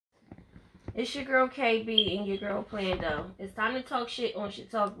It's your girl KB and your girl Plando. It's time to talk shit on Shit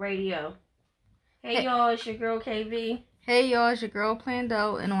Talk Radio. Hey y'all, it's your girl KB. Hey y'all, it's your girl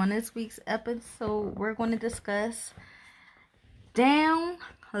Plando, and on this week's episode, we're going to discuss down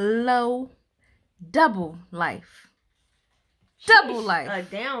low double life. Double life. A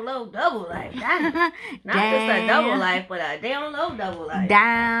down low double life. Not just a double life, but a down low double life.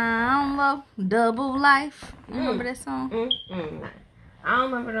 Down low double life. You remember that song? I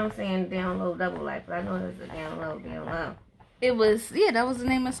don't remember them saying down low double life, but I know there's a down low. It was, that was the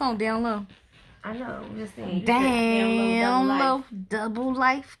name of the song, Down Low. I know, I'm just saying. Down low double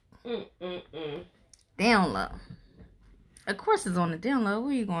life. Down low. Of course it's on the down low. What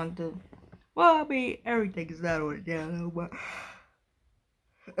are you going to do? Well, I mean, everything is not on the down low, but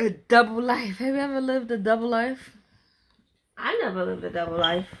a double life. Have you ever lived a double life? I never lived a double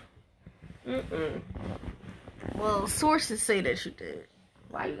life. Well, sources say that you did.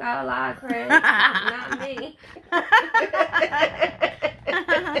 Why you got a lot of credit? Not me. I'm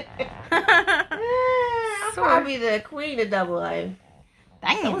probably the queen of double life.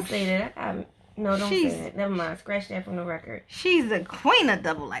 Damn. Don't say that. No, don't say that. Never mind. Scratch that from the record. She's the queen of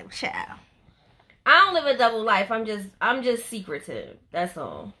double life, child. I don't live a double life. I'm just secretive. That's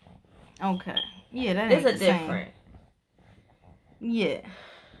all. Okay. Yeah, that is a different. Yeah.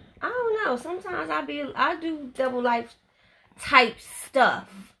 I don't know. Sometimes I do double life type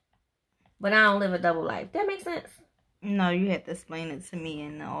stuff, but I don't live a double life. That makes sense? No, you have to explain it to me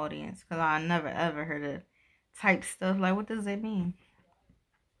in the audience, because I never ever heard of type stuff. Like, what does that mean?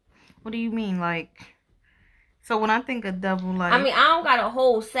 What do you mean? Like, so when I think of double life, I mean, I don't got a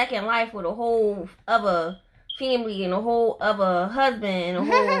whole second life with a whole other family and a whole other husband and a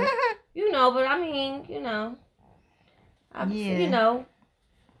whole, but I mean, you know,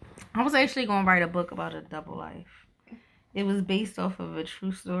 I was actually going to write a book about a double life. It was based off of a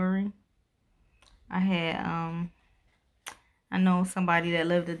true story. I had, I know somebody that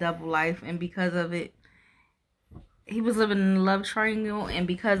lived a double life, and because of it, he was living in a love triangle, and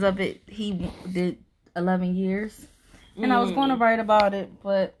because of it, he did 11 years. And I was going to write about it,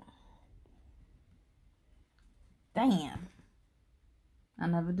 but damn, I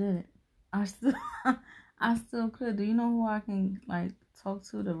never did it. I still could. Do you know who I can, like, talk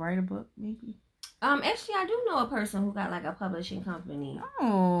to write a book, maybe? Actually, I do know a person who got, like, a publishing company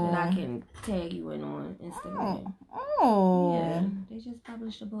that I can tag you in on Instagram. Yeah, they just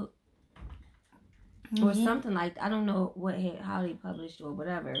published a book. Or something like that. I don't know how they published or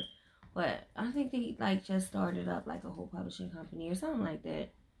whatever, but I think they, like, just started up, like, a whole publishing company or something like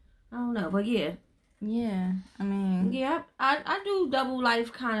that. I don't know, but yeah. Yeah, I mean... Yeah, I do double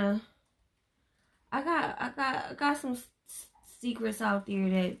life kind of... I got some secrets out there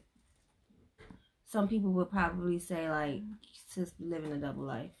that some people would probably say, like, just living a double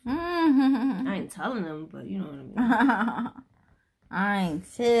life. I ain't telling them, but you know what I mean. I ain't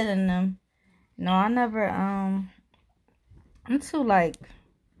telling them. No, I never, I'm too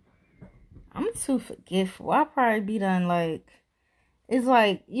forgetful. I'll probably be done, like, it's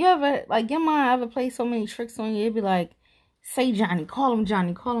like, you ever, like, your mind ever play so many tricks on you? It'd be like, say Johnny, call him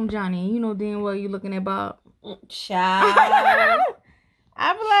Johnny, and you know damn well you're looking at Bob. Child.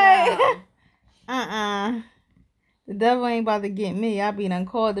 I be like, the devil ain't about to get me. I be done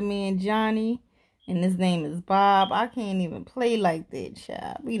called the man Johnny, and his name is Bob. I can't even play like that,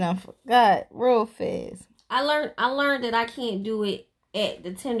 child. We done forgot real fast. I learned that I can't do it at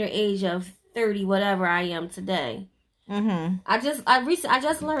the tender age of 30, whatever I am today. I just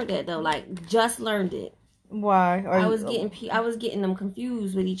learned that though. Like, just learned it. Why? I was getting them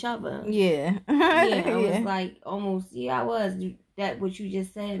confused with each other. Yeah. Yeah. I was like almost. Yeah, I was. That what you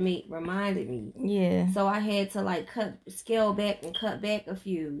just said reminded me. Yeah. So I had to like scale back and cut back a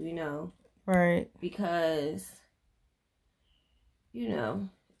few. Right. Because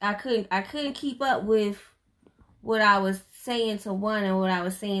I couldn't keep up with what I was saying to one and what I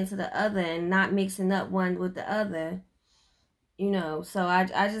was saying to the other, and not mixing up one with the other. So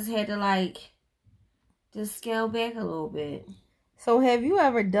I just had to like just scale back a little bit. So have you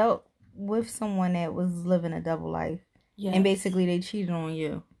ever dealt with someone that was living a double life? Yes. And basically they cheated on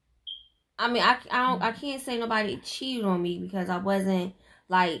you? I mean, I can't say nobody cheated on me, because I wasn't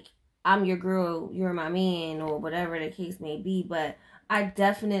like, I'm your girl, you're my man, or whatever the case may be. But I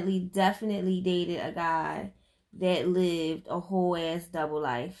definitely dated a guy that lived a whole ass double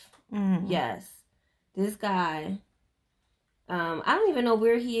life. Yes. This guy, I don't even know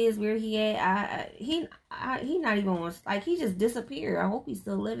where he is, where he at. He not even on, like, he just disappeared. I hope he's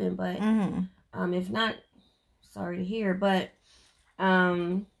still living, but if not, sorry to hear. But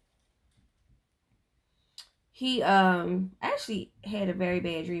he actually had a very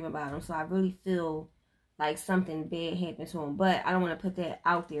bad dream about him, so I really feel like something bad happened to him. But I don't want to put that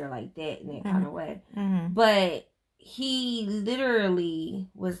out there like that in that kind of way. But he literally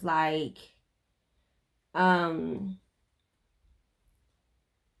was like,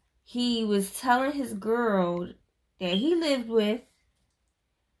 he was telling his girl that he lived with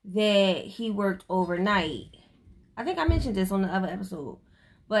that he worked overnight. I think I mentioned this on the other episode.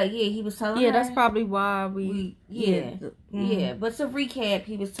 But yeah, he was telling her. Yeah, that's probably why we yeah. But to recap,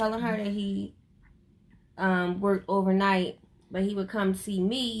 he was telling her that he worked overnight, but he would come see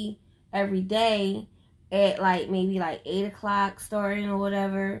me every day at like maybe like 8 o'clock starting or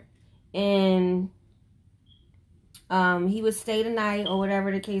whatever, and he would stay the night or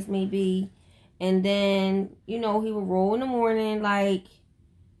whatever the case may be, and then he would roll in the morning like,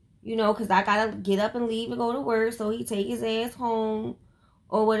 because I gotta get up and leave and go to work, so he take his ass home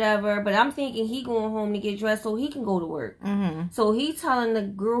or whatever. But I'm thinking he going home to get dressed so he can go to work. So he telling the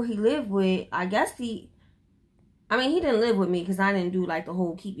girl he lived with, I guess he didn't live with me because I didn't do like the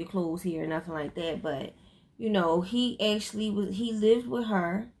whole keep your clothes here or nothing like that. But he actually he lived with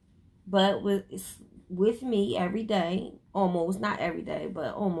her, but with me every day, almost, not every day,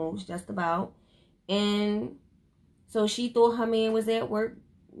 but almost, just about. And so she thought her man was at work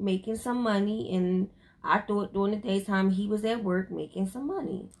making some money, and I thought during the daytime he was at work making some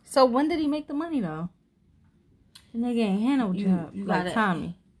money. So when did he make the money though? The nigga ain't had no job. You like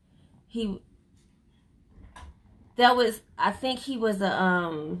Tommy. I think he was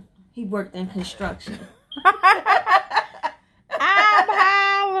he worked in construction. I'm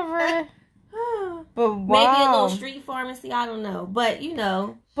hollering. But wow. Maybe a little street pharmacy, I don't know. But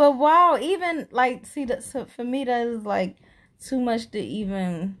But wow, even like, see, that, so for me that is like too much to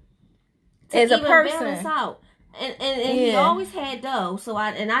even as a person balance out. And he always had dough, so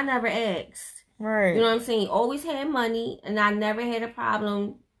I never asked. Right. You know what I'm saying? He always had money, and I never had a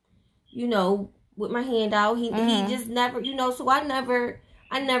problem, with my hand out. He just never, so I never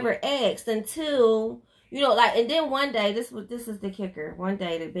asked until, and then one day, this is the kicker. One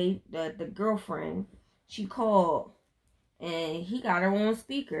day the girlfriend, she called, and he got her on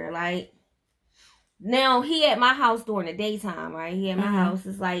speaker. Like, now he at my house during the daytime, right? He at my house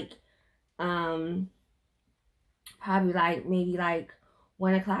is like, probably like maybe like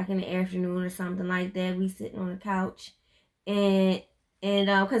 1 o'clock in the afternoon or something like that. We sitting on the couch, and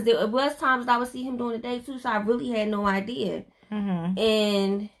because there was times I would see him during the day too, so I really had no idea.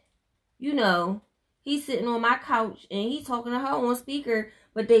 And he's sitting on my couch and he's talking to her on speaker,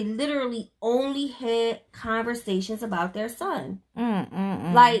 but they literally only had conversations about their son.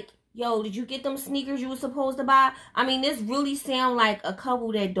 Like, yo, did you get them sneakers you were supposed to buy? I mean, this really sound like a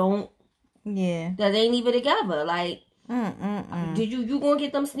couple that that ain't even together. Like, did you gonna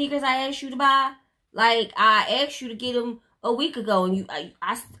get them sneakers I asked you to buy? Like, I asked you to get them a week ago, and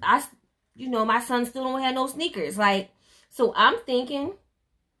my son still don't have no sneakers. Like, so I'm thinking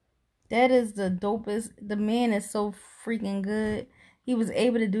that is the dopest. The man is so freaking good. He was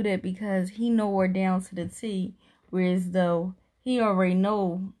able to do that because he know her down to the T. Whereas though he already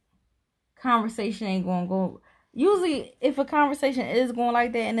know conversation ain't gonna go. Usually, if a conversation is going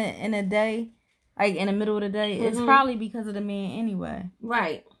like that in a day, like in the middle of the day, it's probably because of the man anyway.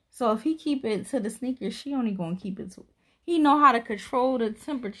 Right. So if he keep it to the sneakers, she only gonna keep it to. He know how to control the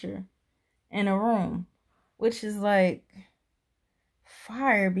temperature in a room, which is like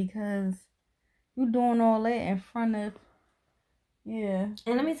fire because you doing all that in front of. Yeah.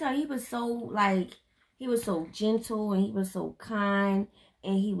 And let me tell you, he was so gentle, and he was so kind,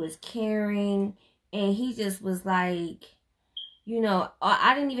 and he was caring. And he just was like,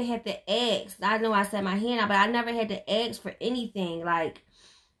 I didn't even have to ask. I know I set my hand out, but I never had to ask for anything. Like,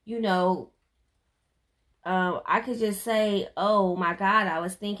 I could just say, oh my God, I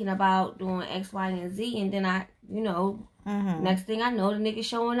was thinking about doing X, Y, and Z. And then next thing I know, the nigga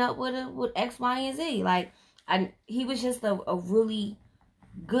showing up with X, Y, and Z. Like, he was just a really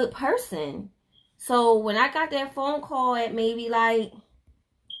good person. So when I got that phone call at maybe like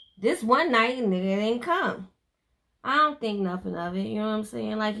this one night, nigga didn't come. I don't think nothing of it. You know what I'm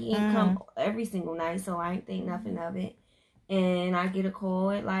saying? Like, he ain't come every single night, so I ain't think nothing of it. And I get a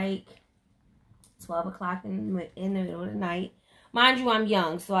call at like 12 o'clock in the middle of the night. Mind you, I'm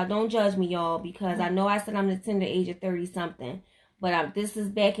young, so I don't judge me, y'all, because I know I said I'm the tender age of 30-something. But this is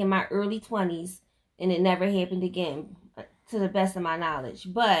back in my early 20s, and it never happened again, to the best of my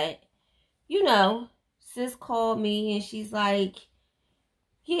knowledge. But, sis called me, and she's like,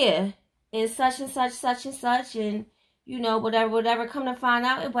 yeah, and such and such, such and such, and whatever. Come to find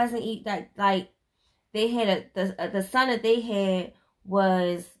out, it wasn't like they had the son that they had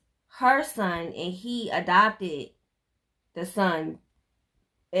was her son, and he adopted the son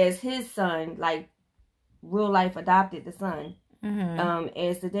as his son, like real life adopted the son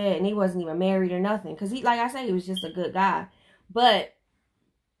as the dad, and he wasn't even married or nothing, because he, like I said, he was just a good guy. But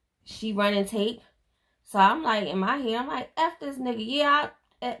she running tape, so I'm like, in my head, I'm like, F this nigga. Yeah,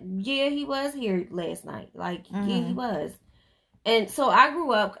 he was here last night. Like, yeah, he was. And so I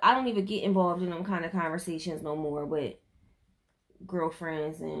grew up, I don't even get involved in them kind of conversations no more with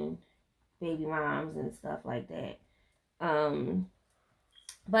girlfriends and baby moms and stuff like that.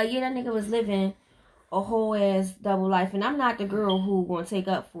 But yeah, that nigga was living a whole ass double life, and I'm not the girl who gonna take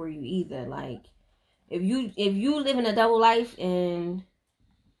up for you either. Like, if you living a double life, and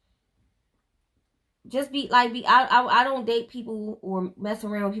just I don't date people or mess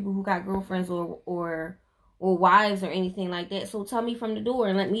around with people who got girlfriends or wives or anything like that. So tell me from the door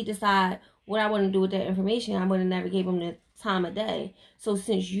and let me decide what I want to do with that information. I would have never gave them the time of day. So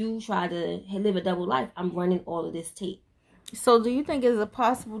since you try to live a double life, I'm running all of this tape. So do you think there's a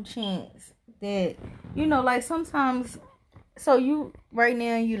possible chance that, like sometimes, so you, right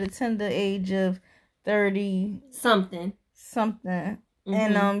now, you the tender age of 30 something,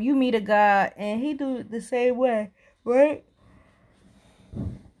 and you meet a guy and he do the same way, right?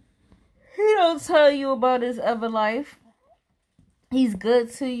 He don't tell you about his other life. He's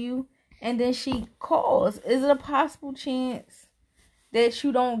good to you, and then she calls. Is it a possible chance that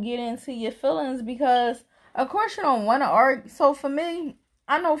you don't get into your feelings? Because of course you don't want to argue. So for me,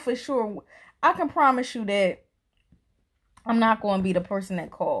 I know for sure, I can promise you that I'm not going to be the person that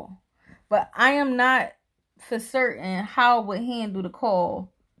call. But I am not for certain how I would handle the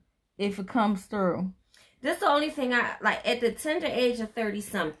call if it comes through. This is the only thing I, like, at the tender age of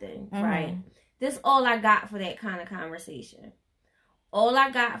 30-something, right? This is all I got for that kind of conversation. All I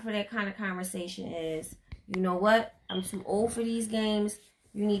got for that kind of conversation is, you know what? I'm too old for these games.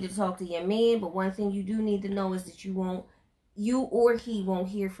 You need to talk to your man. But one thing you do need to know is that you or he won't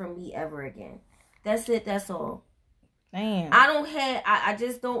hear from me ever again. That's it. That's all. Damn. I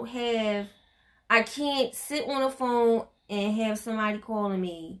just don't have, I can't sit on the phone and have somebody calling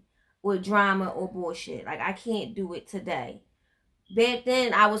me with drama or bullshit. Like, I can't do it today. Back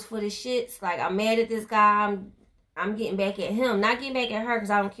then, I was for the shits. Like, I'm mad at this guy. I'm getting back at him. Not getting back at her because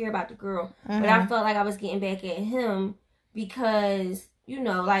I don't care about the girl. But I felt like I was getting back at him because,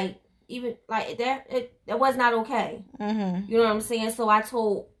 like, even, like, that was not okay. You know what I'm saying? So I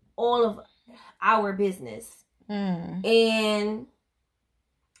told all of our business. And,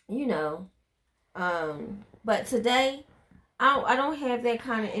 but today, I don't have that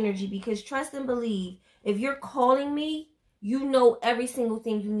kind of energy, because trust and believe, if you're calling me, you know every single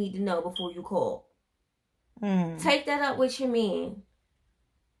thing you need to know before you call. Take that up with your man.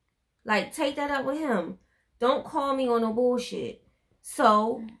 Like, take that up with him. Don't call me on no bullshit.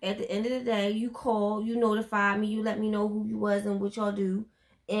 So, at the end of the day, you call, you notify me, you let me know who you was and what y'all do.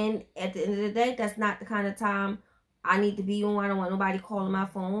 And at the end of the day, that's not the kind of time I need to be on. I don't want nobody calling my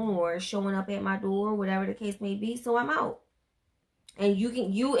phone or showing up at my door, whatever the case may be. So I'm out. And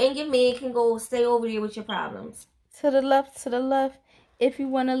you and your man can go stay over there with your problems. To the left. If you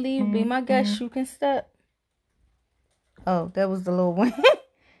want to leave, be my guest, you can step. Oh, that was the Lil Wayne.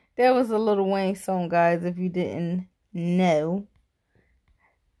 That was a Lil Wayne song, guys, if you didn't know.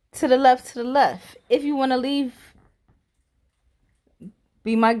 To the left. If you want to leave,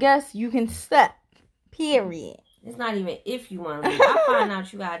 be my guest, you can step. Period. It's not even if you want to leave. I find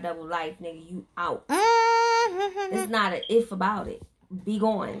out you got a double life, nigga, you out. It's not an if about it. Be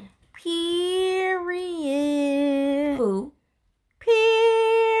going. Period. Who?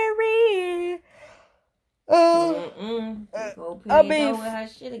 Period. Go with her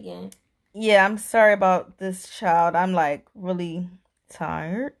shit again. Yeah, I'm sorry about this child. I'm like really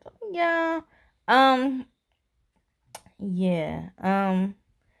tired. Yeah.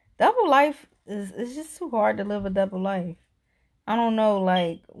 Double life is just too hard to live a double life. I don't know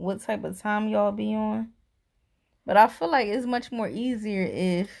like what type of time y'all be on. But I feel like it's much more easier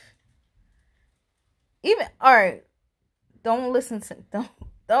if even alright, don't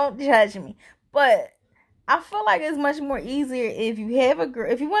judge me. But I feel like it's much more easier if you have a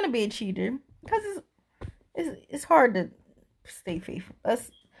girl, if you want to be a cheater, because it's hard to stay faithful.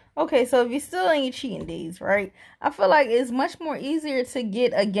 Okay, so if you're still in your cheating days, right? I feel like it's much more easier to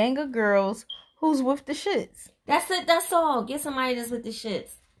get a gang of girls who's with the shits. That's it. That's all. Get somebody that's with the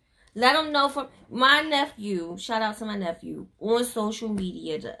shits. Let them know. From my nephew, shout out to my nephew, on social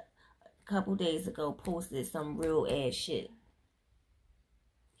media a couple days ago, posted some real ass shit.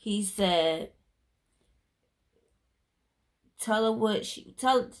 He said,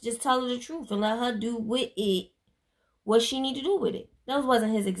 just tell her the truth and let her do with it what she need to do with it. Those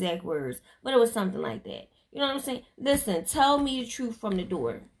wasn't his exact words, but it was something like that. You know what I'm saying? Listen, tell me the truth from the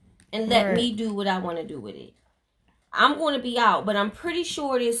door, and let me do what I want to do with it. I'm going to be out, but I'm pretty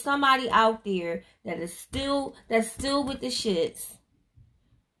sure there's somebody out there that's still with the shits,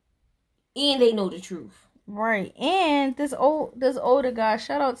 and they know the truth. Right. And this older guy,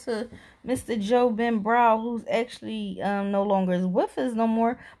 shout out to Mr. Joe Ben Brow, who's actually no longer is with us no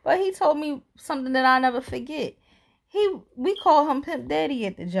more, but he told me something that I never forget. We call him Pimp Daddy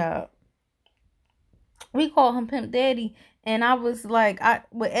at the job. We call him Pimp Daddy, and I was like, I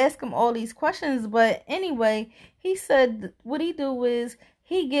would ask him all these questions, but anyway, he said what he do is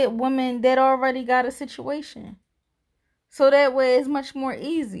he get women that already got a situation, so that way it's much more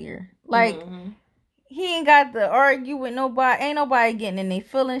easier. Like, he ain't got to argue with nobody. Ain't nobody getting in their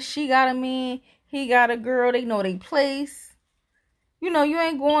feelings. She got a man, he got a girl. They know they place. You know, you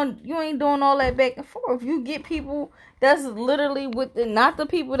ain't doing all that back and forth. You get people that's literally not the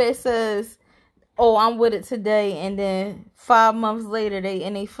people that says, oh, I'm with it today, and then 5 months later they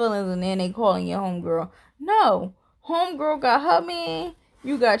in their feelings and then they calling your homegirl. No. Homegirl got her man,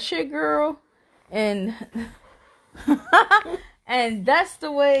 you got your girl, and and that's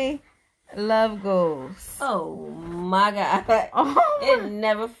the way love goes. Oh my God. Oh, it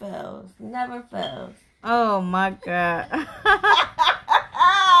never fails. Never fails. Oh my God.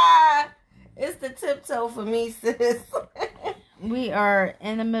 It's the tiptoe for me, sis. We are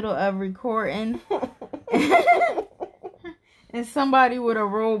in the middle of recording. And somebody with a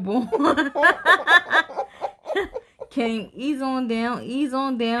robe on can ease on down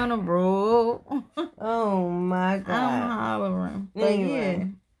the road. Oh my God. I'm hollering. But anyway. Yeah.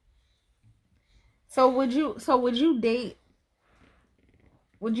 So would you date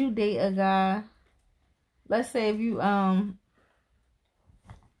a guy? Let's say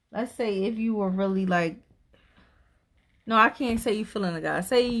if you were really like, no, I can't say you feeling a guy.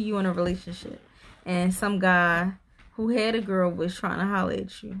 Say you in a relationship and some guy who had a girl was trying to holler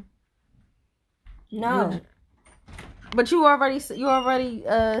at you. No. But you already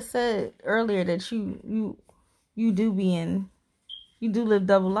said earlier that you do live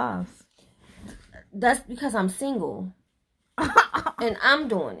double lives. That's because I'm single. And I'm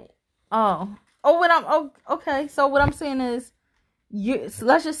doing it. Okay. So what I'm saying is, so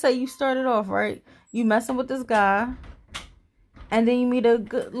let's just say you started off, right? You messing with this guy, and then you meet a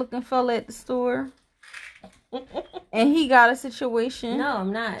good looking fella at the store, and he got a situation. No,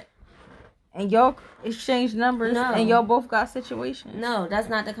 I'm not. And y'all exchange numbers, and y'all both got situations. No, that's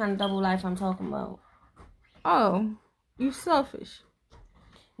not the kind of double life I'm talking about. Oh, you selfish.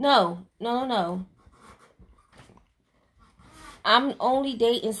 No. I'm only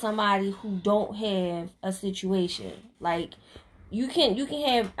dating somebody who don't have a situation. Like, you can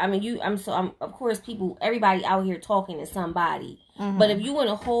have, of course everybody out here talking to somebody. Mm-hmm. But if you in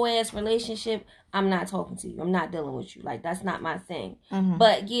a whole ass relationship, I'm not talking to you. I'm not dealing with you. Like, that's not my thing. Mm-hmm.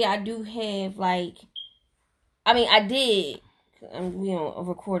 But yeah, I do have, like, I did, we on a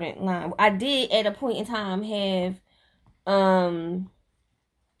recording line. I did at a point in time have,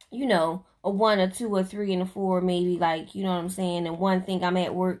 a 1 or 2 or 3 and a 4, maybe, like, you know what I'm saying? And one thing I'm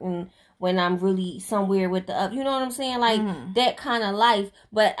at work and when I'm really somewhere with the up, you know what I'm saying? Like, that kind of life.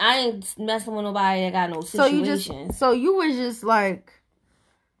 But I ain't messing with nobody that got no situation. So you was just like,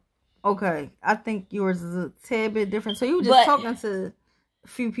 okay, I think yours is a tad bit different. So you were just talking to a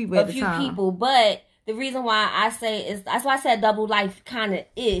few people at the time. A few people, but the reason why I say is, that's why I said double life kind of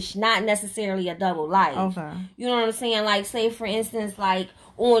ish, not necessarily a double life. Okay. You know what I'm saying? Like, say for instance, like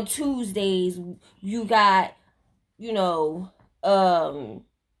on Tuesdays, you got,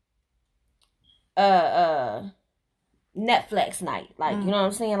 Netflix night. Like, you know what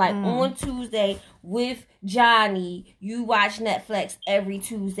I'm saying? Like, on Tuesday with Johnny, you watch Netflix every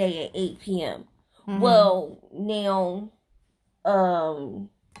Tuesday at 8 p.m. Mm-hmm. Well, now,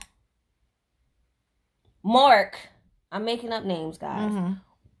 Mark, I'm making up names, guys. Mm-hmm.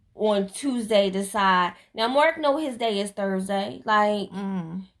 On Tuesday decide. Now, Mark know his day is Thursday. Like,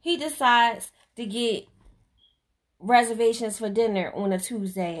 he decides to get reservations for dinner on a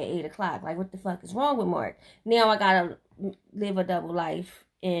Tuesday at 8 o'clock. Like, what the fuck is wrong with Mark? Now I gotta live a double life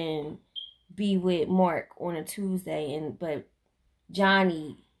and be with Mark on a Tuesday, but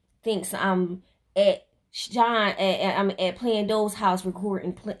Johnny thinks I'm at Playing Do's house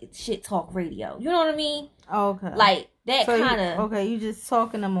recording shit talk radio. You know what I mean? Okay. Like, that kind of... Okay, you just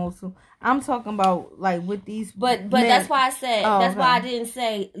talking emotional. I'm talking about, like, with these... But that's why I said... that's why I didn't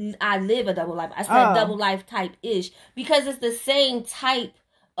say I live a double life. I said double life type-ish. Because it's the same type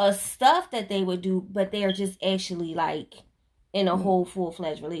of stuff that they would do, but they're just actually, like, in a whole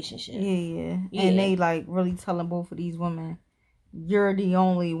full-fledged relationship. Yeah. And they, like, really telling both of these women you're the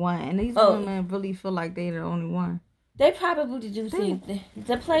only one, and these women really feel like they're the only one. They probably do think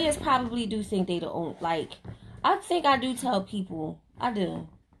the players probably do think they the only. Like, I think I do tell people I do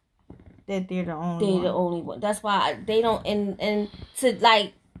that they're the only one. That's why they don't. And to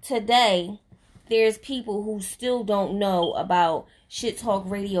like today, there's people who still don't know about Shit Talk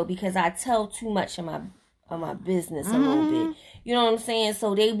Radio because I tell too much of my business a little bit. You know what I'm saying?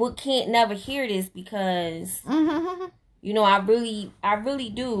 So they can't never hear this because you know I really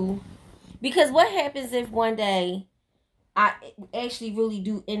do. Because what happens if one day I actually really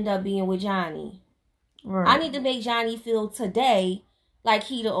do end up being with Johnny? Right. I need to make Johnny feel today like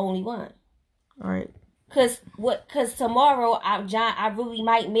he the only one. Right. Cause tomorrow I really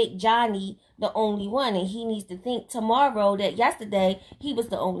might make Johnny the only one, and he needs to think tomorrow that yesterday he was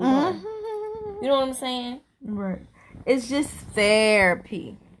the only one. You know what I'm saying? Right. It's just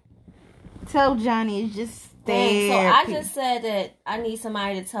therapy. Tell Johnny it's just therapy. So I just said that I need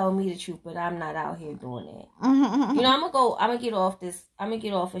somebody to tell me the truth, but I'm not out here doing that. You know, I'm gonna get off this. I'm gonna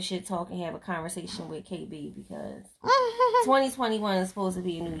get off of Shit Talk and have a conversation with KB because 2021 is supposed to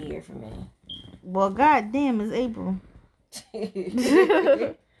be a new year for me. Well, goddamn, it's April.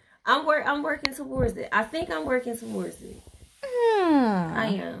 I'm working towards it. I think I'm working towards it.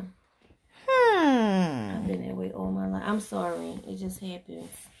 I am. I've been that way all my life. I'm sorry. It just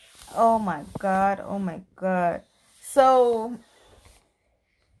happens. Oh my God. Oh my God. So,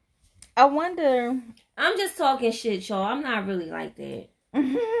 I wonder. I'm just talking shit, y'all. I'm not really like that.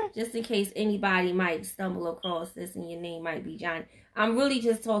 Just in case anybody might stumble across this and your name might be Johnny. I'm really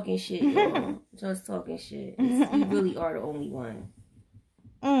just talking shit, y'all. Just talking shit. You really are the only one.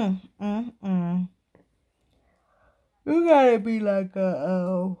 You gotta be like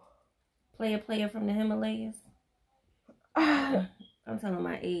a player from the Himalayas. I'm telling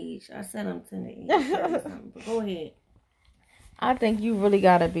my age. I said I'm 10 age. But go ahead. I think you really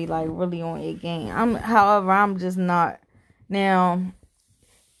gotta be like really on your game. However, I'm just not. Now,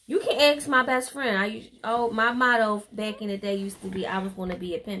 you can ask my best friend. My motto back in the day used to be, I was going to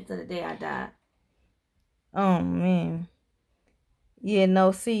be a pimp till the day I died. Oh man. Yeah,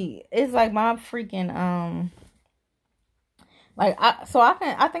 no, see, it's like my freaking I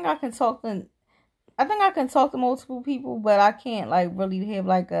think I can talk to multiple people, but I can't like really have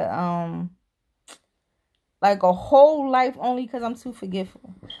like a whole life only because I'm too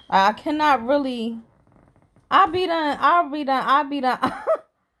forgetful. I cannot really. I'll be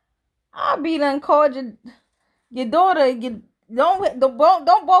done called your daughter. You don't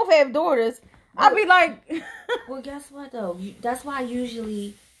both have daughters. I'll be like. Well, guess what though? That's why I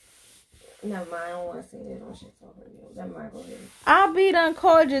usually. Never mind. I don't want to say that on Shit Talk Radio. Never mind. Go ahead. I'll be done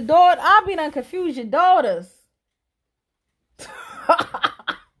called your daughter. I'll be done confused your daughters.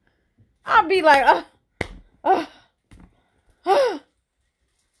 I'll be like, I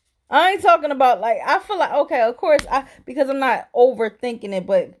ain't talking about like, I feel like, okay, of course, because I'm not overthinking it,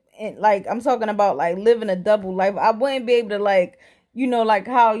 but like, I'm talking about like living a double life. I wouldn't be able to like, you know, like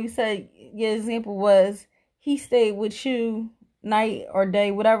how you said your example was he stayed with you night or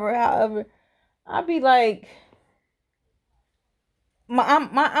day, whatever, however. I'd be like,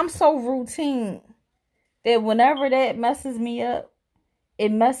 I'm so routine that whenever that messes me up,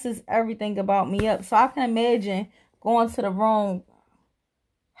 it messes everything about me up. So I can imagine going to the wrong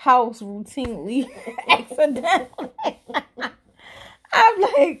house routinely, accidentally. I'm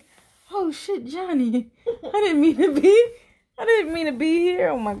like, oh shit, Johnny, I didn't mean to be here.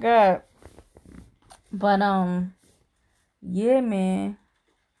 Oh my God. But yeah, man,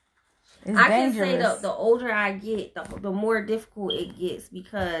 it's dangerous. Can say the older I get, the more difficult it gets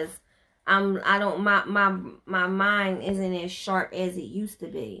because my mind isn't as sharp as it used to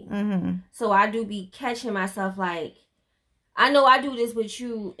be. So I do be catching myself like. I know I do this with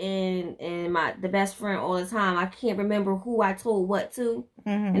you and the best friend all the time. I can't remember who I told what to.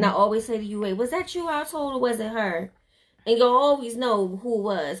 And I always say to you, wait, was that you I told or was it her? And you'll always know who it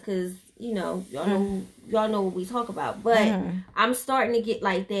was because, you know, y'all know what we talk about. But I'm starting to get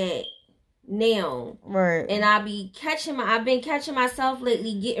like that now. Right. And I've been catching myself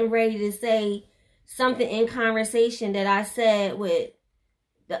lately getting ready to say something in conversation that I said with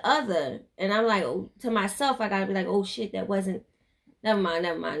the other, and I'm like, to myself, I gotta be like, oh shit, that wasn't. Never mind.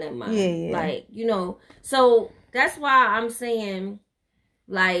 Yeah. Like, you know, so that's why I'm saying,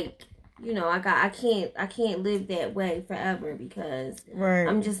 like, you know, I can't live that way forever because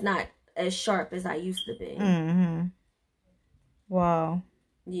I'm just not as sharp as I used to be. Wow.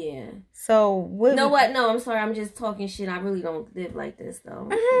 Yeah. So you know what? No, I'm sorry. I'm just talking shit. I really don't live like this though.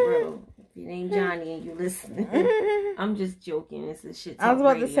 For real. If your name Johnny and you listening, I'm just joking. It's a Shit Talk I was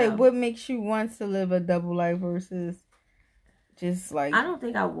about Radio. to say, what makes you want to live a double life versus Just like, I don't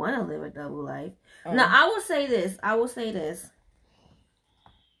think I want to live a double life. oh. Now, I will say this.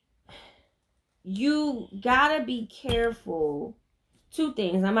 You gotta be careful. Two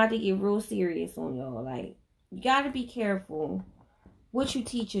things. I'm about to get real serious on y'all. Like, you gotta be careful what you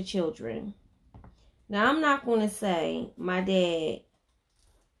teach your children. Now, I'm not going to say my dad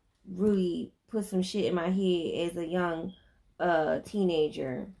really put some shit in my head as a young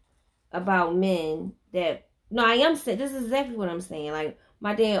teenager about men that... No, I am saying... This is exactly what I'm saying. Like,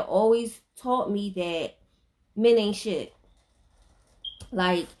 my dad always taught me that men ain't shit.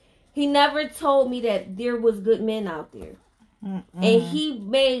 Like, he never told me that there was good men out there. Mm-mm. And he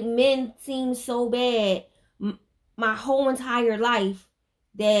made men seem so bad my whole entire life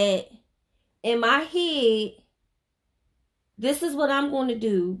that in my head, this is what I'm going to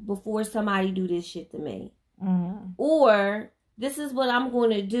do before somebody do this shit to me. Mm-hmm. Or this is what I'm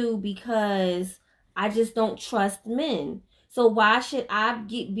going to do because I just don't trust men. So why should I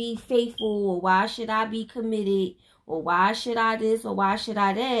be faithful, or why should I be committed, or why should I this, or why should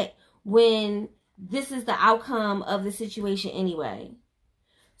I that, when this is the outcome of the situation anyway?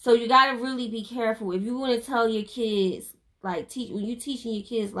 So you got to really be careful. If you want to tell your kids, like, when you teaching your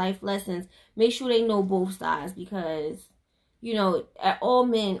kids life lessons, make sure they know both sides, because, you know, all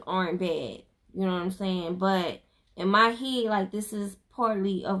men aren't bad. You know what I'm saying? But in my head, like, this is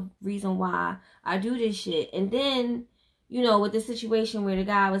partly a reason why I do this shit. And then, you know, with the situation where the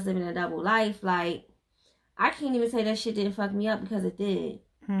guy was living a double life, like, I can't even say that shit didn't fuck me up, because it did.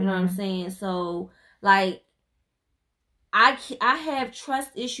 Mm-hmm. You know what I'm saying? So, like, I have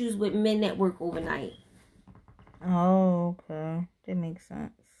trust issues with men that work overnight. Oh, okay. That makes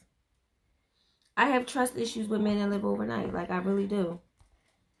sense. I have trust issues with men that live overnight. Like, I really do.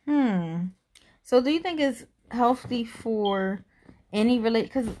 So do you think it's healthy for any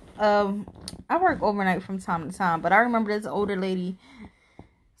because I work overnight from time to time, but I remember this older lady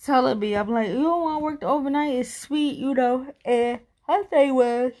telling me, I'm like, you don't want to work the overnight, it's sweet, you know. And her thing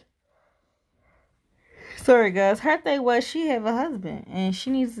was, sorry guys, her thing was she have a husband and she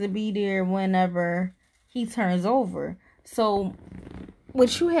needs to be there whenever he turns over. So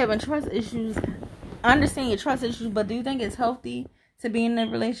with you having trust issues, I understand your trust issues, but do you think it's healthy to be in a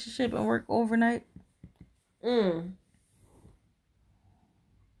relationship and work overnight? I'm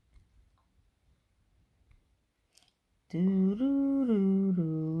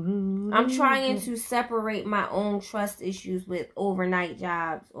trying to separate my own trust issues with overnight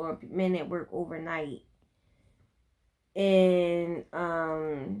jobs or men that work overnight, and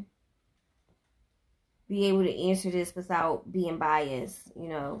be able to answer this without being biased. You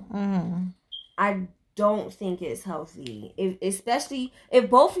know, I don't think it's healthy, especially if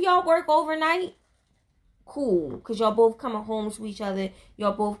both of y'all work overnight. Cool, because y'all both coming home to each other.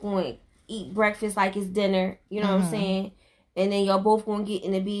 Y'all both going to eat breakfast like it's dinner. You know what I'm saying? And then y'all both going to get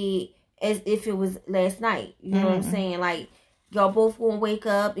in the bed as if it was last night. You know what I'm saying? Like, y'all both going to wake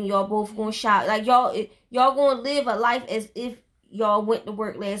up and y'all both going to shop. Like, y'all going to live a life as if y'all went to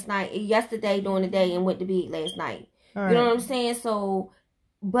work last night, yesterday during the day, and went to bed last night. Right. You know what I'm saying? So,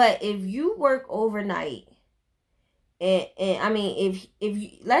 but if you work overnight, and I mean, if you,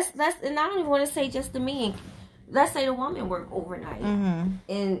 let's and I don't even want to say just the men. Let's say the woman work overnight,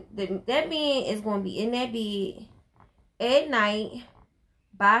 and that man is going to be in that bed at night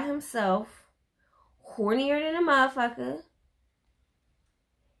by himself, hornier than a motherfucker,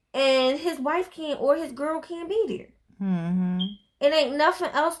 and his wife can't, or his girl can't be there. It ain't nothing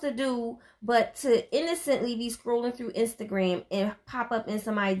else to do but to innocently be scrolling through Instagram and pop up in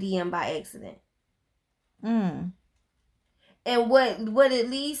somebody's DM by accident. And what it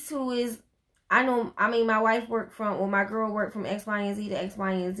leads to is, my wife worked from, or my girl worked from X, Y, and Z to X,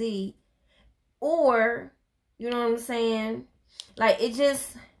 Y, and Z. Or, you know what I'm saying? Like, it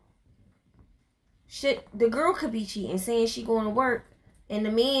just, shit, the girl could be cheating, saying she going to work. And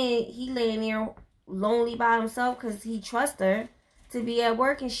the man, he laying there lonely by himself because he trusts her to be at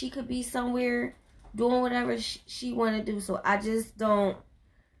work. And she could be somewhere doing whatever she want to do. So I just don't.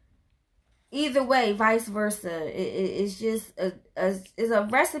 Either way, vice versa. It's just a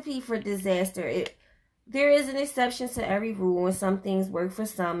recipe for disaster. There is an exception to every rule, and some things work for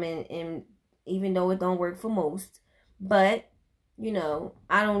some, and even though it don't work for most. But, you know,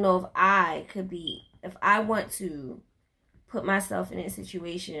 I don't know if I want to put myself in that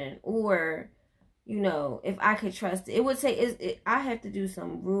situation, or, you know, if I could trust it. It would say I have to do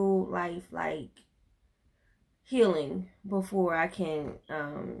some real life, like, healing before I can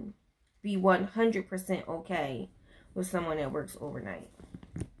be 100% okay with someone that works overnight.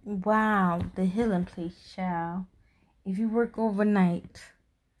 Wow, the healing place, child. If you work overnight,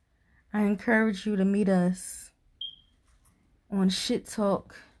 I encourage you to meet us on shit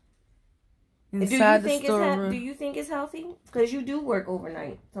talk inside the storeroom. Do you think it's healthy? Because you do work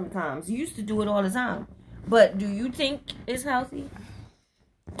overnight sometimes. You used to do it all the time. But do you think it's healthy?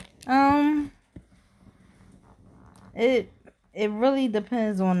 It really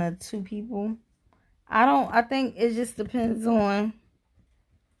depends on the two people. I think it just depends on,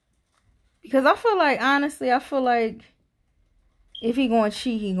 because I feel like, honestly, if he gonna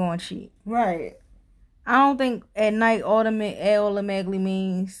cheat, he gonna cheat. Right. I don't think at night automatically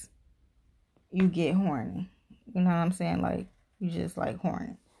means you get horny. You know what I'm saying? Like, you just like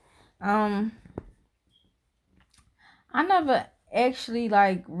horny. I never actually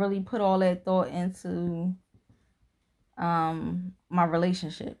like really put all that thought into my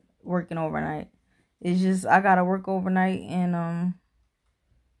relationship working overnight. It's just I gotta work overnight, and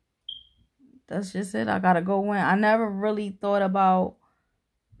that's just it. I gotta go in. I never really thought about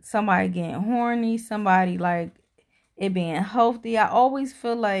somebody getting horny, somebody like it being healthy. I always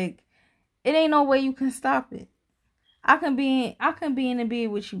feel like it ain't no way you can stop it. I can be in the bed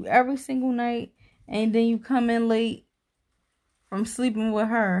with you every single night, and then you come in late from sleeping with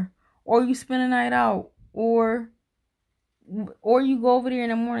her, or you spend the night out, or you go over there in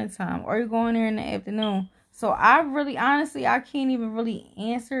the morning time, or you go in there in the afternoon. So I really, honestly, I can't even really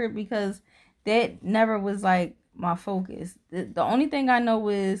answer it, because that never was like my focus. The only thing I know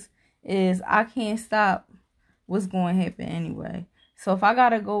is I can't stop what's going to happen anyway. So if I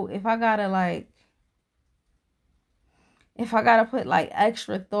gotta put like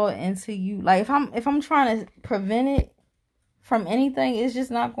extra thought into you, like if I'm trying to prevent it from anything, it's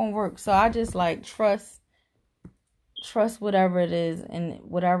just not gonna work. So I just like trust whatever it is, and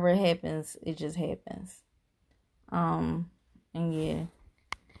whatever happens, it just happens. And yeah,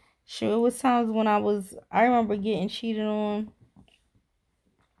 sure, it was times when I remember getting cheated on,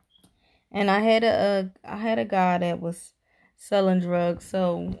 and I had a guy that was selling drugs.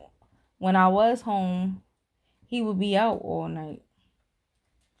 So when I was home, he would be out all night,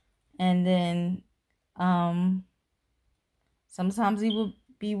 and then sometimes he would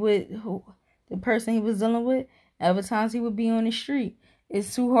be with the person he was dealing with. Other times he would be on the street.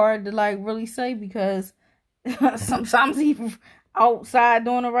 It's too hard to like really say, because sometimes he was outside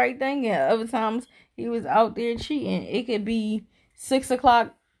doing the right thing, and other times he was out there cheating. It could be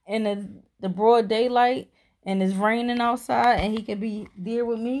 6:00 in the broad daylight, and it's raining outside, and he could be there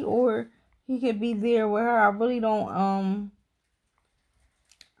with me, or he could be there with her. I really don't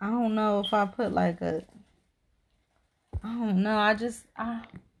I don't know if I put like I don't know. I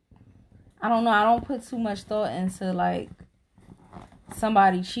don't know. I don't put too much thought into like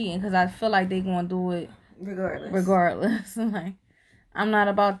somebody cheating, because I feel like they gonna do it regardless. Like, I'm not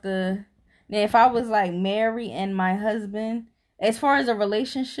about the. Now, if I was like married and my husband, as far as a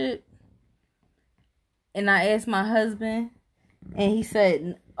relationship, and I asked my husband, and he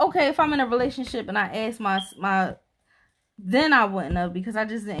said, okay, if I'm in a relationship and I asked my then I wouldn't have, because I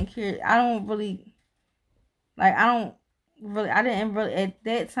just didn't care. I didn't really at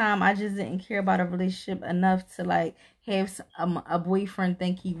that time, I just didn't care about a relationship enough to like have a boyfriend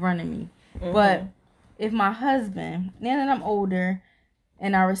think he running me. Mm-hmm. But if my husband, now that I'm older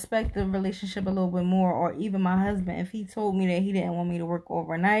and I respect the relationship a little bit more, or even my husband, if he told me that he didn't want me to work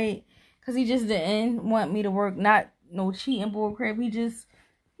overnight, because he just didn't want me to work, not no cheating bull crap, he just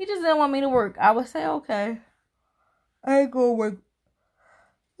didn't want me to work, I would say, okay, I ain't gonna work.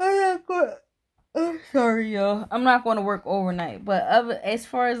 Sorry, y'all. I'm not going to work overnight. But as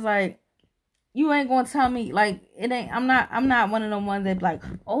far as like, you ain't gonna tell me like it ain't. I'm not one of the ones that like,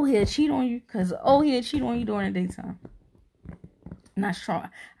 oh, he'll cheat on you, because he'll cheat on you during the daytime.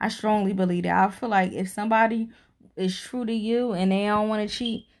 I strongly believe that. I feel like if somebody is true to you and they don't want to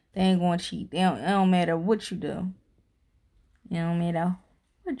cheat, they ain't gonna cheat. It don't matter what you do. It don't matter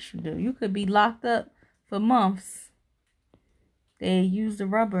what you do. You could be locked up for months. They use the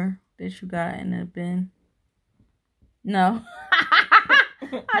rubber that you got in the bin. No.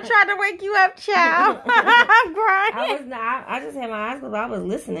 I tried to wake you up, child. I'm crying. I just had my eyes closed, but I was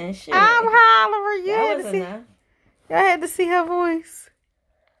listening. Shit. I'm hollering. That was enough. Y'all had to see her voice.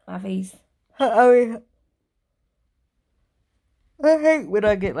 My face. I hate when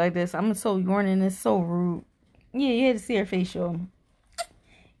I get like this. I'm so yawning. It's so rude. Yeah, you had to see her face, y'all.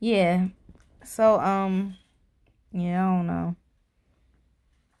 Yeah. So, yeah, I don't know.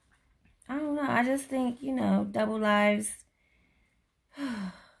 I just think, double lives.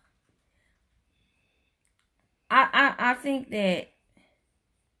 I think that.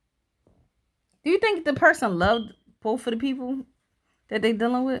 Do you think the person loved both of the people that they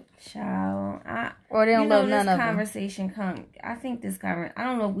dealing with? Child, or they don't love none of them? I think this conversation. I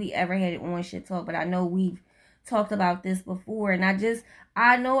don't know if we ever had it on Shit Talk, but I know we've talked about this before, and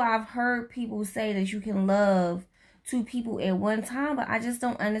I know I've heard people say that you can love two people at one time, but I just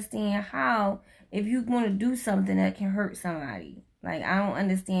don't understand how, if you want to do something that can hurt somebody. Like, I don't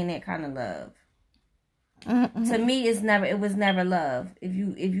understand that kind of love. Mm-hmm. To me, it was never love. If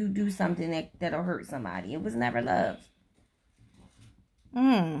you do something that'll hurt somebody, it was never love.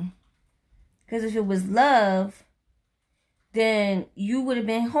 Because if it was love, then you would have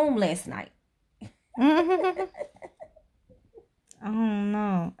been home last night. I don't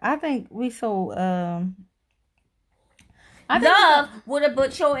know. I think we love would have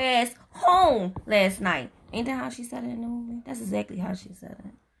put your ass home last night. Ain't that how she said it in the movie? That's exactly how she said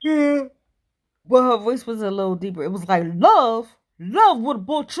it. Yeah. But her voice was a little deeper. It was like, love would have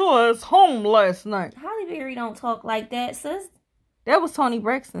brought your ass home last night. Halle Berry don't talk like that, sis. That was Toni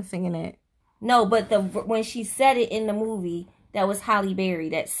Braxton singing that. No, but when she said it in the movie, that was Halle Berry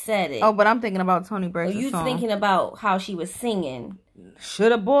that said it. Oh, but I'm thinking about Toni Braxton's song. Thinking about how she was singing.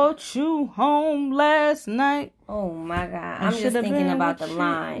 Should have brought you home last night. Oh my God. I'm just thinking about the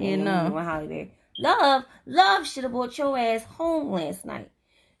line in the movie with Halle Berry. Love should have brought your ass home last night.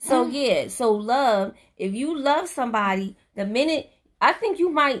 So so love, if you love somebody, the minute, I think you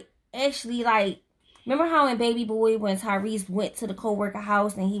might actually like, remember how in Baby Boy when Tyrese went to the co-worker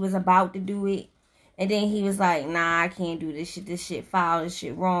house and he was about to do it, and then he was like, nah, I can't do this shit foul, this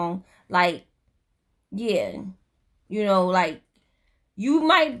shit wrong. Like, yeah, you know, like, you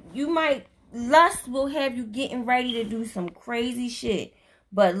might, lust will have you getting ready to do some crazy shit,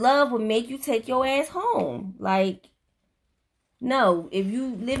 but love will make you take your ass home. Like, no, if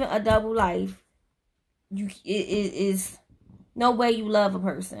you living a double life, it is no way you love a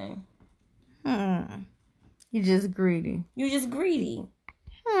person. You're just greedy. You're just greedy.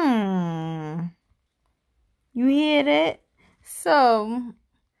 You hear that? So,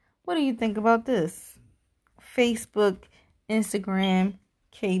 what do you think about this? Facebook, Instagram,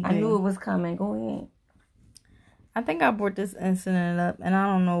 KB. I knew it was coming. Go ahead. I think I brought this incident up, and I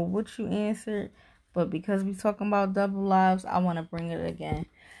don't know what you answered, but because we talking about double lives, I want to bring it again.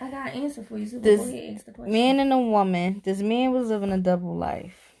 I got an answer for you. So this go ahead, answer the question. Man and a woman. This man was living a double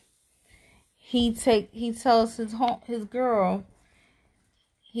life. He tells his girl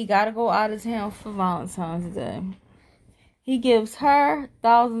he got to go out of town for Valentine's Day. He gives her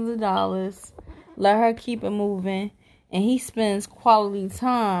thousands of dollars, let her keep it moving, and he spends quality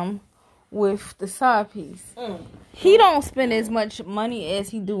time with the side piece. He don't spend as much money as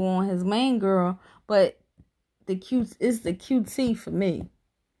he do on his main girl, but it's the QT for me.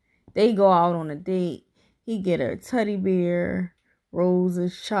 They go out on a date. He get her teddy bear,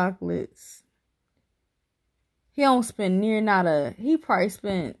 roses, chocolates. He don't spend he probably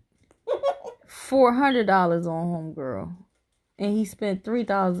spent $400 on homegirl. And he spent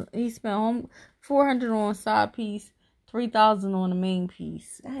 $3,000. He spent $400 on side piece, $3,000 on the main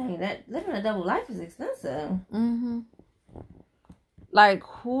piece. Dang, that living a double life is expensive. Like,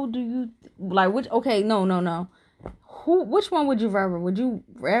 who do you like? No. Which one would you rather? Would you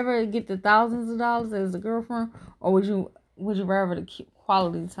rather get the thousands of dollars as a girlfriend, or would you rather the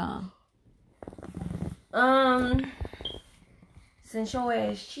quality time? Since your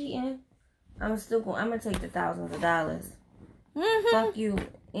ass cheating, I'm gonna take the thousands of dollars. Fuck you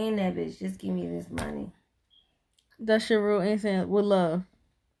and that bitch. Just give me this money. That's your real answer with love.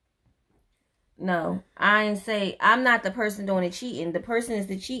 No, I ain't say I'm not the person doing the cheating. The person is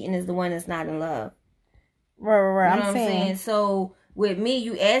the cheating is the one that's not in love. Right. You know what I'm saying? So with me,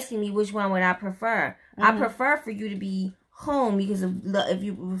 you asking me which one would I prefer? I prefer for you to be home because if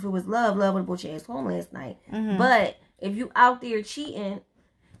it was love would have brought your ass home last night. But if you out there cheating,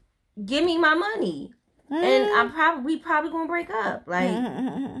 give me my money, and we probably gonna break up. Like,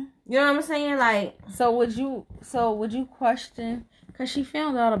 you know what I'm saying? Like, so would you question? Cause she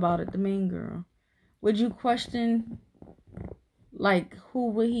found out about it, the main girl. Would you question? Like,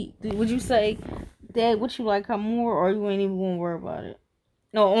 who would he? Would you say, Dad, would you like her more, or you ain't even gonna worry about it?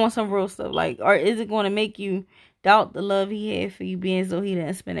 No, on some real stuff. Like, or is it gonna make you doubt the love he had for you, being so he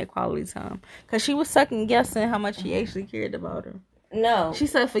didn't spend that quality time? Because she was second guessing how much he actually cared about her. No. She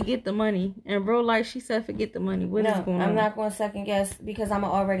said forget the money. In real life, she said forget the money. What is going on? I'm not going to second guess because I'm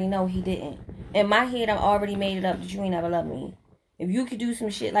already know he didn't. In my head, I've already made it up that you ain't never loved me. If you could do some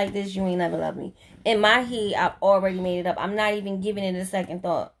shit like this, you ain't never loved me. In my head, I've already made it up. I'm not even giving it a second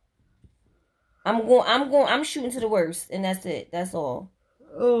thought. I'm shooting to the worst, and that's it. That's all.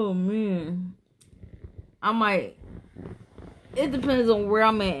 Oh, man. It depends on where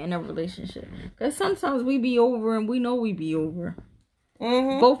I'm at in a relationship. Because sometimes we be over and we know we be over.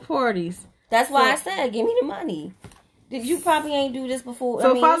 Both parties. That's why I said, give me the money. You probably ain't do this before.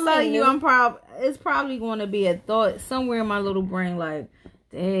 So if I love you, it's probably going to be a thought somewhere in my little brain like,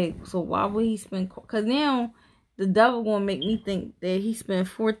 dang, so why would he spend? Because now the devil going to make me think that he spent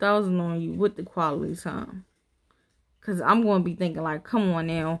 $4,000 on you with the quality time. Because I'm going to be thinking like, come on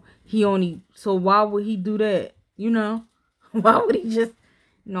now, so why would he do that? You know, why would he just?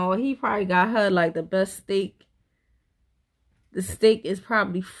 No, he probably got her like the best steak. The steak is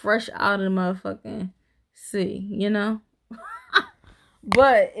probably fresh out of the motherfucking sea, you know?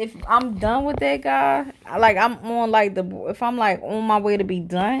 But if I'm done with that guy, like I'm on like if I'm like on my way to be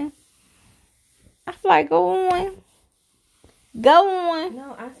done, I feel like go on.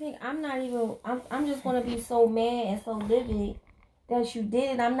 No, I think I'm not even. I'm just gonna be so mad and so livid that you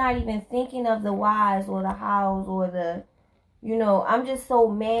did it. I'm not even thinking of the whys or the hows or the, you know. I'm just so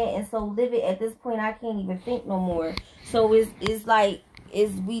mad and so livid at this point. I can't even think no more. So it's like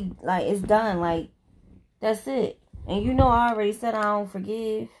it's done. Like that's it. And you know I already said I don't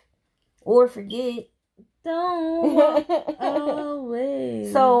forgive or forget. Don't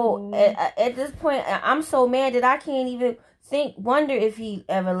always. So at this point, I'm so mad that I can't even wonder if he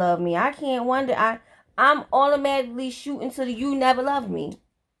ever loved me. I can't wonder. I'm automatically shooting to the you never loved me.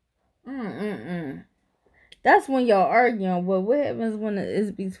 That's when y'all arguing. Well, what happens when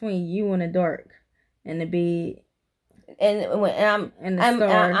it's between you and the dark and the bed? I'm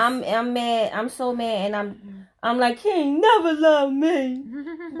mad. I'm so mad, and I'm like, he ain't never loved me.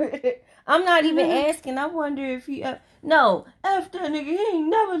 I'm not even asking. I wonder if he no, after that nigga, he ain't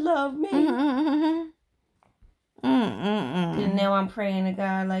never loved me. And now I'm praying to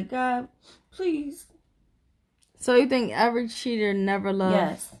God, like, God, please. So you think every cheater never loved?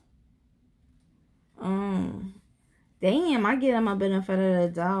 Yes. Damn, I give him a benefit of the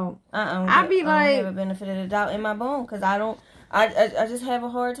doubt. I don't have a benefit of the doubt in my bone because I don't. I just have a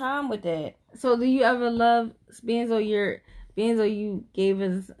hard time with that. So do you ever love Benzo? You gave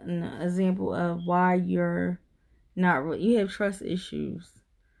us an example of why you're not. You have trust issues.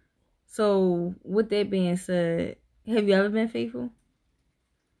 So with that being said, have you ever been faithful?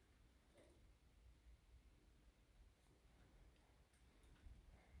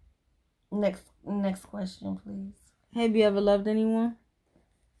 Next question, please. Have you ever loved anyone?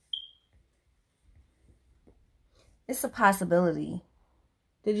 It's a possibility.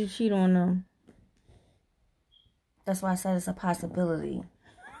 Did you cheat on them? That's why I said it's a possibility.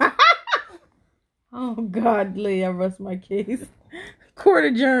 Oh God, Lee, I rest my case. Court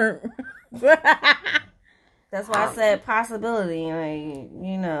adjourned. That's why I said possibility. Like,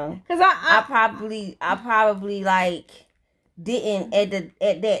 you know, because I probably like didn't at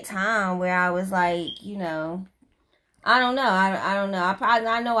that time where I was like, you know, I don't know. I don't know.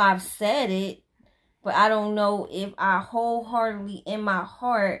 I know I've said it, but I don't know if I wholeheartedly in my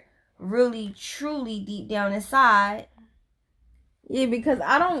heart, really, truly deep down inside. Yeah, because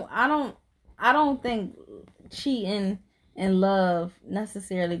I don't think cheating and love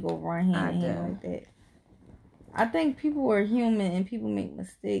necessarily go right hand in hand like that. I think people are human and people make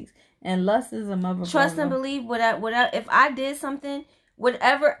mistakes, and lust is a mother. Trust and believe. Whatever. If I did something,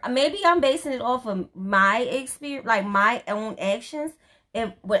 whatever. Maybe I'm basing it off of my experience, like my own actions.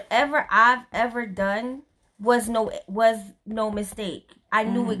 If whatever I've ever done was no mistake, I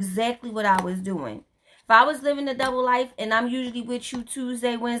knew exactly what I was doing. If I was living a double life and I'm usually with you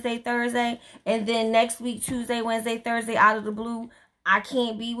Tuesday, Wednesday, Thursday, and then next week Tuesday, Wednesday, Thursday out of the blue, I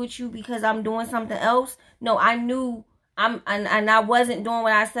can't be with you because I'm doing something else. No, I knew and I wasn't doing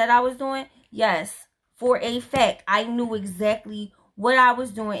what I said I was doing. Yes, for a fact, I knew exactly what I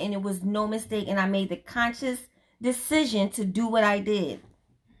was doing and it was no mistake. And I made the conscious decision to do what I did.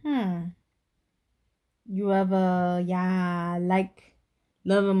 You ever,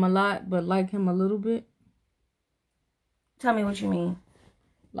 love him a lot, but like him a little bit? Tell me what you mean.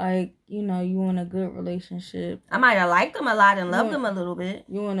 Like, you know, you in a good relationship. I might have liked him a lot and loved him a little bit.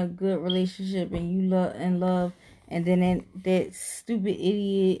 You in a good relationship and you love, and then that stupid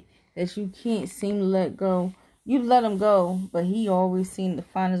idiot that you can't seem to let go, you let him go, but he always seemed to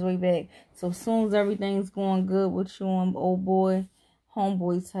find his way back. So as soon as everything's going good with you and old boy,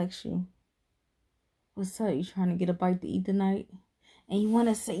 homeboy texts you. What's up? You trying to get a bite to eat tonight? And you want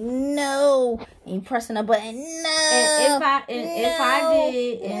to say no, and you pressing a button, no. And if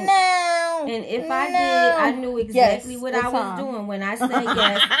I did, I knew exactly what I was doing when I said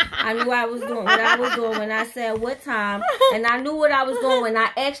yes. I knew I was doing what I was doing when I said what time, and I knew what I was doing when I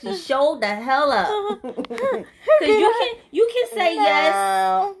actually showed the hell up. Because you can say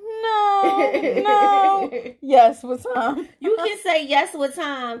yes. No. Yes, what time? You can say yes what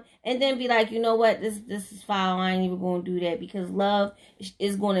time and then be like, you know what, this is foul. I ain't even going to do that because love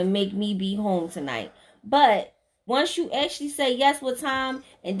is going to make me be home tonight. But once you actually say yes what time,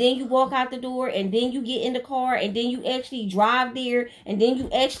 and then you walk out the door, and then you get in the car, and then you actually drive there, and then you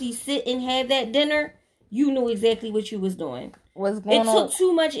actually sit and have that dinner, you knew exactly what you was doing. What's going on? It took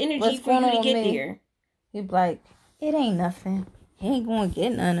too much energy for you to get there. He'd be like, it ain't nothing. He ain't going to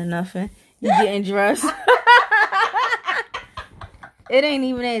get none of nothing. You getting dressed. It ain't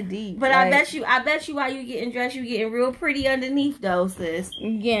even that deep. But like, I bet you while you getting dressed, you getting real pretty underneath though, sis.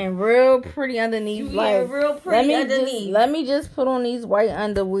 You getting real pretty underneath. You getting real pretty underneath. Let me just put on these white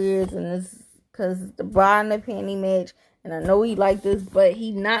underwears and this, because the bra and the panty match. And I know he like this, but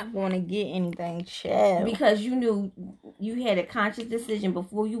he not going to get anything, child. Because you knew you had a conscious decision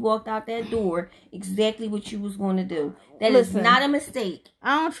before you walked out that door exactly what you was going to do. That is not a mistake.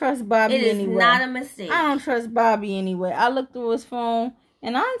 I don't trust Bobby anyway. It is not a mistake. I don't trust Bobby anyway. I looked through his phone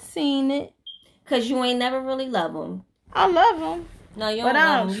and I seen it. Because you ain't never really love him. I love him. No, you don't but love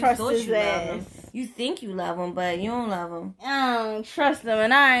I don't him. trust his ass. You think you love him, but you don't love him. I don't trust him,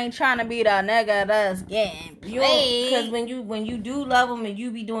 and I ain't trying to be the nigga that's getting played. Because when you do love him and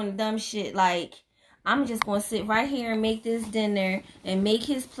you be doing the dumb shit, like, I'm just going to sit right here and make this dinner and make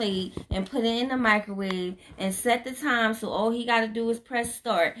his plate and put it in the microwave and set the time so all he got to do is press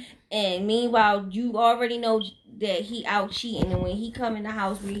start. And meanwhile, you already know that he out cheating, and when he come in the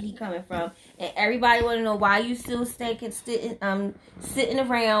house, where he coming from, and everybody want to know why you still sitting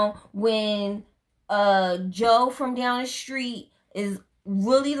around when Joe from down the street is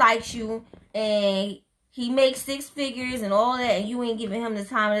really likes you and he makes 6 figures and all that, and you ain't giving him the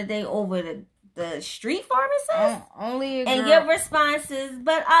time of the day over the street pharmacist. Only a girl. And your response is,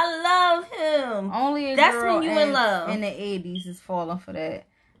 "But I love him." Only a That's girl when you in love. In the 80s is falling for that.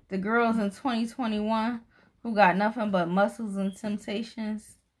 The girls in 2021 who got nothing but muscles and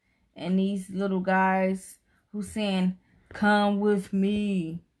temptations, and these little guys who saying, "Come with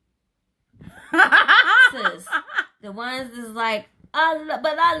me." Sis, the ones that's like,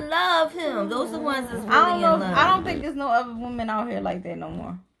 but I love him. Those are the ones that's really in love. I don't think there's no other women out here like that no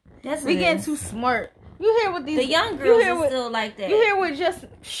more. Yes, we getting too smart. You hear what these the young girls are still like that. You hear what just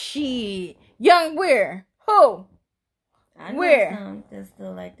shit young where who? I know where some that's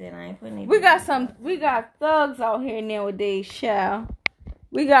still like that. I ain't putting it. We got thugs out here nowadays, child.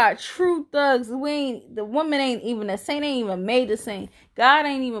 We got true thugs. The woman ain't even the saint, ain't even made the same. God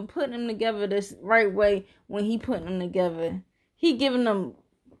ain't even putting them together this right way when he putting them together. He giving them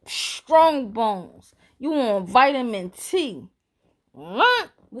strong bones. You want vitamin T.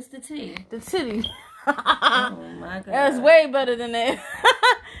 What? What's the T? The titty. Oh my God. That's way better than that.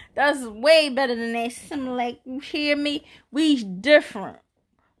 That's way better than that. Something like, you hear me? We different.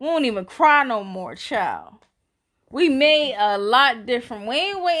 We don't even cry no more, child. We made a lot different. We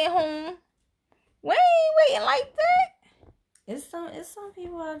ain't waiting home. We ain't waiting like that. It's some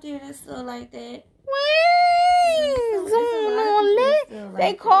people out there that still like that.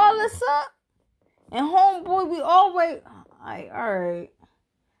 They call us up. And homeboy, we always like, all right.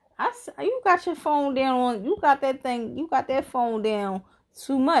 You got your phone down on. You got that phone down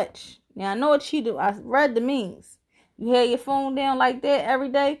too much. Now I know a cheater. I read the memes. You had your phone down like that every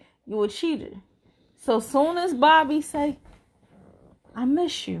day, you a cheater. So soon as Bobby say, "I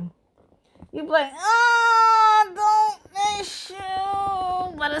miss you," you be like, "Oh, don't miss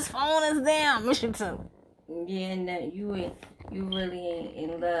you," but his phone is down. Miss you too. Yeah, no, you really ain't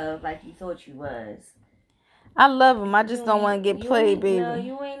in love like you thought you was. I love him. I just don't want to get played, baby. No,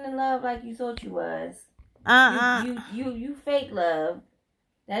 you ain't in love like you thought you was. You fake love.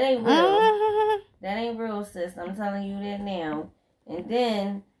 That ain't real. That ain't real, sis. I'm telling you that now. And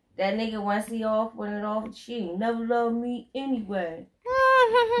then that nigga once he off with it off, she never loved me anyway.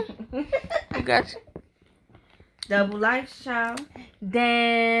 I got you. Double life, child.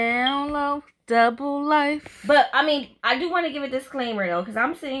 Down low, double life. But I mean, I do want to give a disclaimer though, because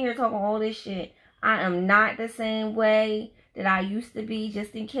I'm sitting here talking all this shit. I am not the same way that I used to be,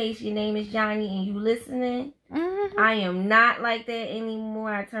 just in case your name is Johnny and you listening. Mm-hmm. I am not like that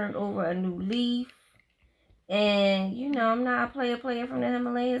anymore. I turned over a new leaf. And, I'm not a player from the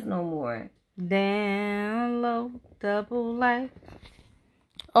Himalayas no more. Down low, double life.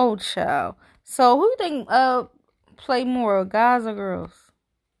 Oh, child. So, who you think play more, guys or girls?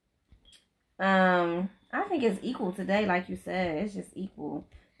 I think it's equal today, like you said. It's just equal.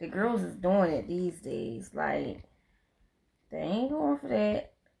 The girls is doing it these days. Like, they ain't going for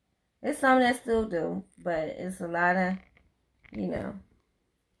that. There's some that still do, but it's a lot of,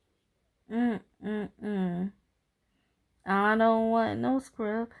 I don't want no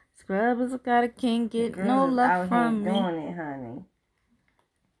scrub. Scrub is a guy that can't get no love from me. Doing it, honey.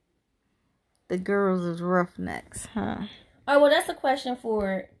 The girls is roughnecks, huh? Oh, well, that's a question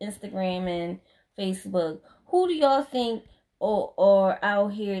for Instagram and Facebook. Who do y'all think or out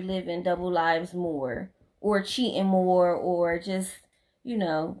here living double lives more, or cheating more, or just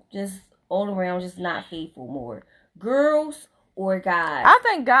just all around just not faithful more? Girls or guys? I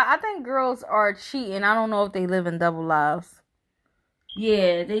think girls are cheating. I don't know if they live in double lives.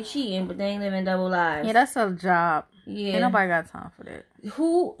 Yeah, they cheating, but they ain't living double lives. Yeah, that's a job. Yeah, ain't nobody got time for that.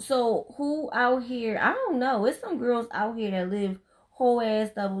 Who out here? I don't know. It's some girls out here that live whole ass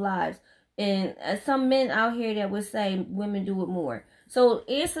double lives, and some men out here that would say women do it more. So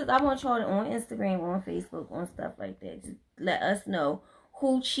I want y'all to, on Instagram, on Facebook, on stuff like that, just let us know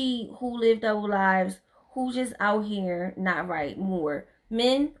who cheat, who live double lives, who just out here not right more,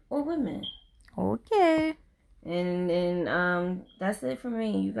 men or women. Okay. And that's it for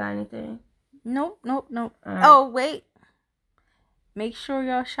me. You got anything? Nope. Right. Oh, wait. Make sure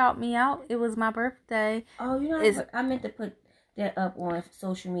y'all shout me out. It was my birthday. Oh, I meant to put that up on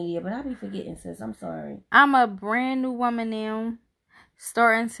social media, but I be forgetting, sis. I'm sorry. I'm a brand new woman now.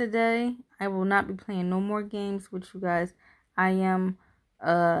 Starting today, I will not be playing no more games with you guys. I am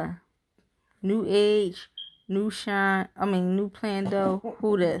new age, new shine. New Plando.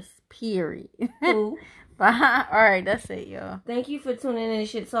 Who this? Period. Who? Alright, that's it, y'all. Thank you for tuning in to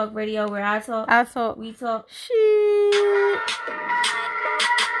Shit Talk Radio, where I talk. I talk. We talk. Shit.